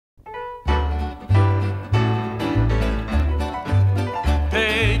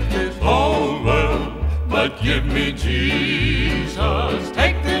give me Jesus.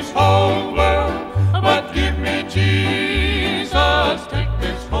 Take this whole world, but give me Jesus. Take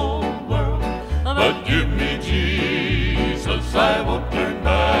this whole world, but give me Jesus. I won't turn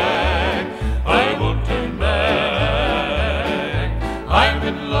back, I won't turn back. I'm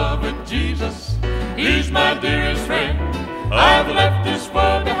in love with Jesus, He's my dearest friend. I've left this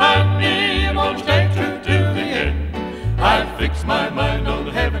world behind me and won't stay true to the end. I fixed my mind on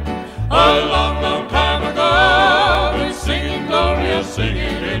heaven a long, long time ago, with singing, glorious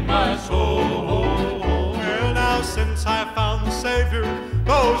singing in my soul. Well, now since I found the Savior,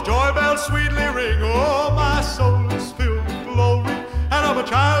 those joy bells sweetly ring. Oh, my soul is filled with glory, and I'm a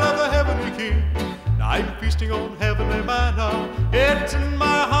child of the heavenly King. I'm feasting on heavenly manna, it's in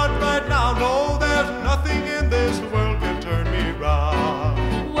my heart right now. No, there's nothing in this world